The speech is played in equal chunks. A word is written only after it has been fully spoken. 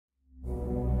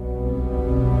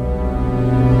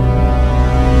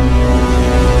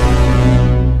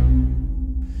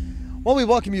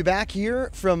welcome you back here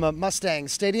from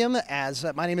Mustangs Stadium as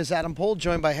my name is Adam Pohl,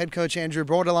 joined by head coach Andrew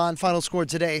Bordelon. Final score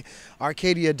today,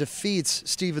 Arcadia defeats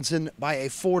Stevenson by a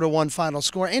 4-1 final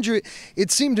score. Andrew,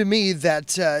 it seemed to me that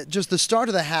just the start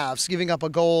of the halves, giving up a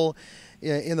goal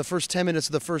in the first 10 minutes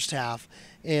of the first half,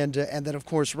 and then, of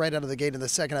course, right out of the gate in the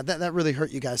second half, that really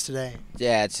hurt you guys today.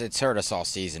 Yeah, it's hurt us all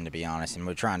season, to be honest, and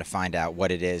we're trying to find out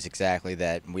what it is exactly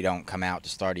that we don't come out to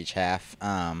start each half.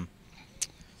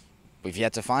 We've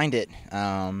yet to find it,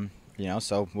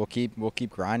 so we'll keep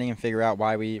grinding and figure out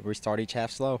why we start each half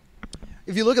slow.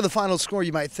 If you look at the final score,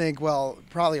 you might think, well,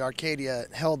 probably Arcadia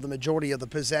held the majority of the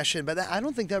possession, but I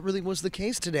don't think that really was the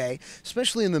case today,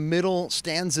 especially in the middle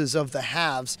stanzas of the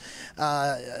halves.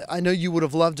 I know you would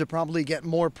have loved to probably get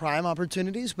more prime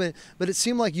opportunities, but it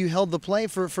seemed like you held the play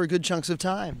for good chunks of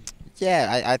time.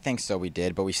 Yeah, I think so. We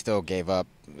did, but we still gave up,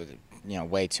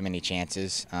 way too many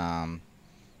chances.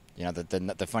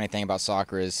 The funny thing about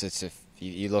soccer is if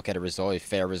you look at a result, a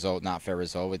fair result, not fair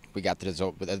result, we got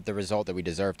the result that we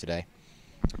deserved today.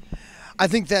 I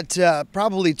think that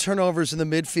probably turnovers in the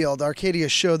midfield, Arcadia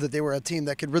showed that they were a team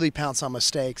that could really pounce on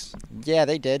mistakes. Yeah,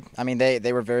 they did. I mean,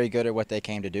 they were very good at what they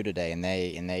came to do today, and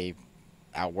they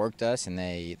outworked us, and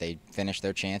they finished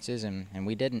their chances, and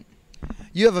we didn't.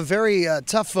 You have a very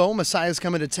tough foe. Messiah's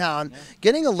coming to town. Yeah.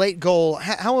 Getting a late goal,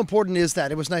 how important is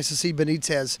that? It was nice to see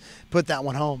Benitez put that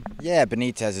one home. Yeah,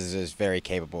 Benitez is very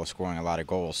capable of scoring a lot of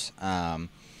goals. When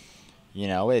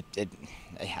it's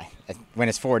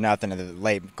 4-0, the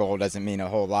late goal doesn't mean a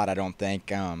whole lot, I don't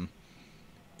think.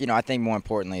 I think more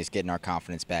importantly is getting our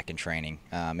confidence back in training.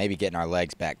 Maybe getting our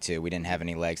legs back, too. We didn't have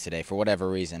any legs today for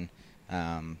whatever reason.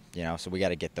 So we got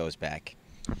to get those back.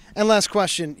 And last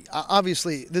question,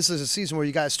 obviously this is a season where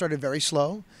you guys started very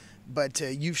slow, but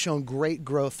you've shown great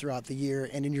growth throughout the year,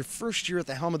 and in your first year at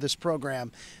the helm of this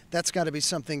program, that's got to be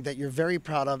something that you're very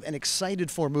proud of and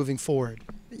excited for moving forward.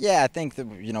 Yeah, I think that,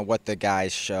 what the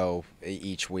guys show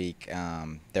each week,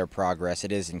 their progress,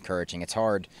 it is encouraging. It's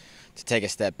hard to take a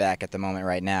step back at the moment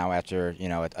right now after,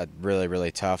 a really,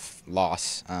 really tough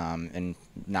loss and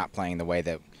not playing the way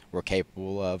that we're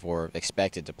capable of or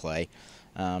expected to play.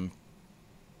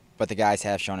 But the guys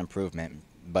have shown improvement.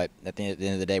 But at the end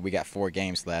of the day, we got 4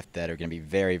 games left that are going to be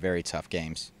very, very tough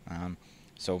games.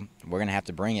 So we're going to have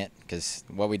to bring it because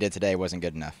what we did today wasn't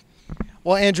good enough.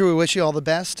 Well, Andrew, we wish you all the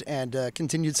best and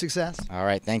continued success. All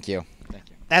right, thank you.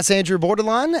 That's Andrew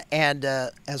Bordelon, and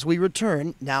as we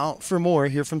return now for more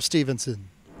here from Stevenson.